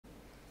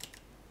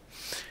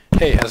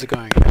Hey, how's it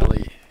going?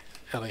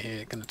 Ali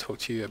here, going to talk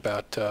to you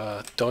about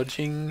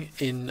dodging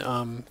in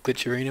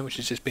Glitch Arena, which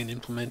has just been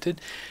implemented,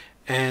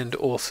 and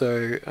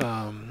also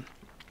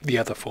the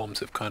other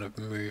forms of kind of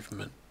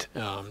movement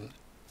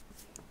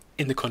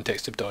in the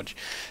context of dodge.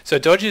 So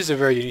dodge is a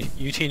very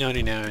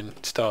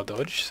UT99 style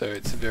dodge, so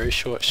it's a very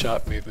short,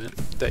 sharp movement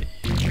that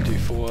you can do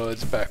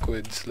forwards,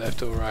 backwards,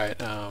 left or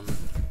right,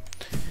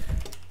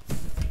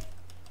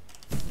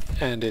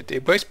 and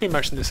it works pretty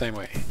much in the same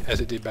way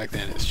as it did back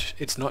then.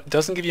 It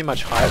doesn't give you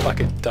much height like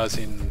it does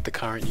in the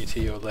current UT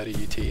or later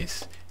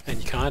UTs,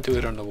 and you can't do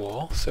it on the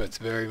wall, so it's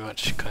very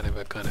much kind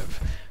of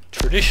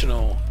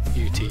traditional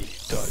UT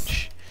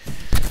dodge.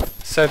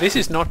 So this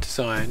is not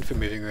designed for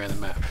moving around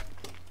the map.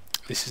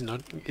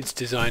 It's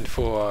designed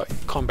for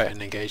combat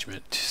and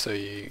engagement. So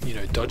you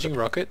know, dodging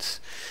rockets,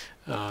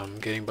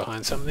 getting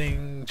behind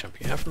something,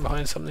 jumping out from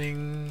behind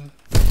something,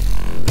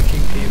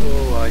 licking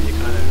people while you're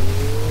kind of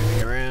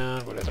moving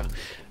around, whatever.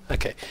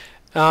 Okay.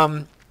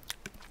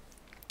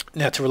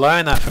 Now to rely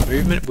on that for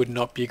movement would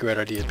not be a great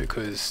idea,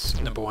 because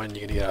number one,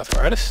 you're going to get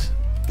arthritis.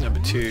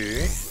 Number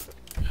two,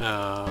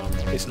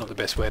 it's not the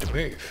best way to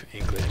move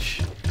in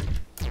Glitch.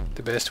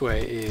 The best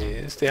way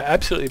is, the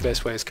absolutely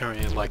best way is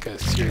currently like a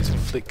series of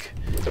flick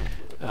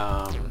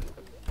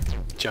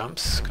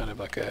jumps, kind of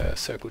like a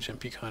circle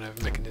jumpy kind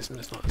of mechanism.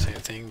 It's not the same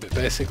thing, but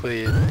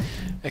basically it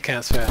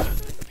accounts for,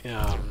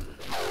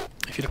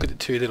 if you look at the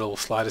two little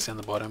sliders down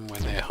the bottom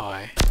when they're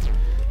high,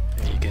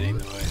 and you're getting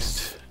the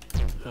most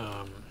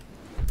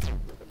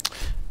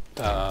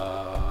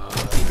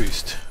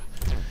boost.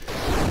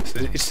 So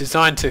it's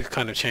designed to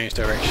kind of change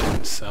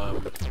directions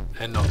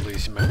and not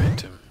lose your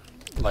momentum,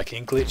 like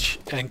in Glitch.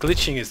 And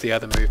glitching is the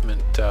other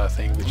movement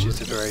thing, which is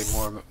a very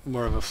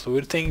more of a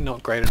fluid thing,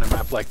 not great on a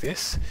map like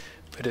this,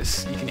 but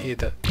you can hear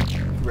that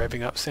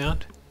revving up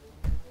sound.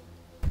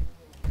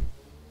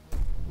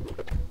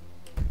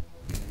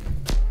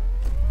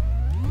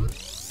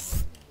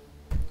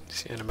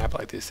 See, on a map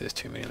like this, there's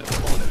too many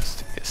little corners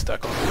to get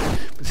stuck on.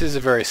 But this is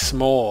a very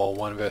small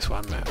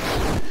 1v1 map.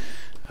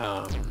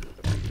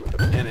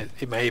 And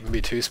it may even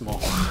be too small.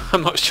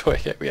 I'm not sure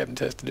yet, we haven't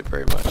tested it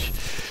very much.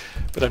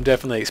 But I'm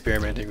definitely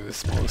experimenting with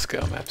smaller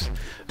scale maps.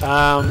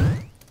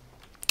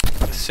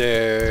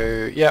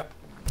 So, yeah,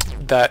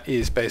 that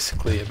is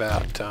basically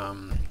about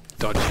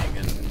dodging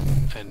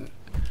and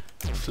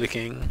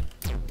flicking.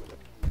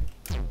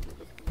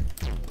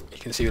 You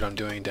can see what I'm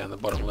doing down the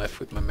bottom left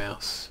with my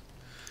mouse.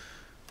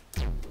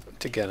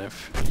 To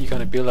you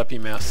kind of build up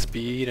your mouse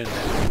speed, and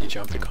then when you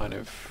jump it kind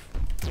of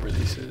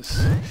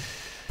releases.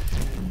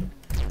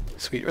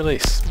 Sweet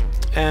release.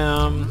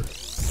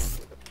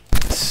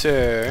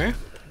 So,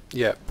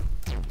 yeah,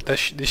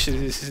 this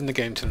is in the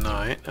game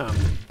tonight.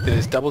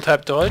 There's double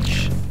tap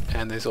dodge,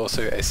 and there's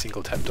also a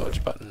single tap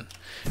dodge button,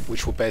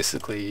 which will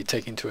basically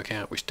take into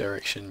account which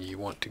direction you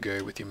want to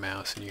go with your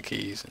mouse and your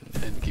keys,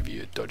 and give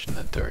you a dodge in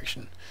that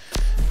direction.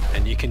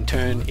 And you can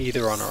turn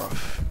either on or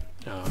off.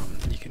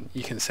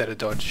 You can set a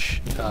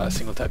dodge,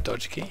 single tap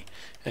dodge key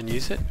and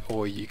use it,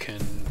 or you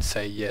can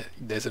say, yeah,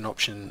 there's an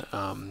option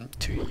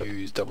to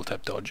use double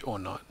tap dodge or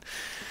not.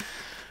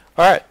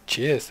 Alright,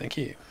 cheers, thank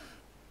you.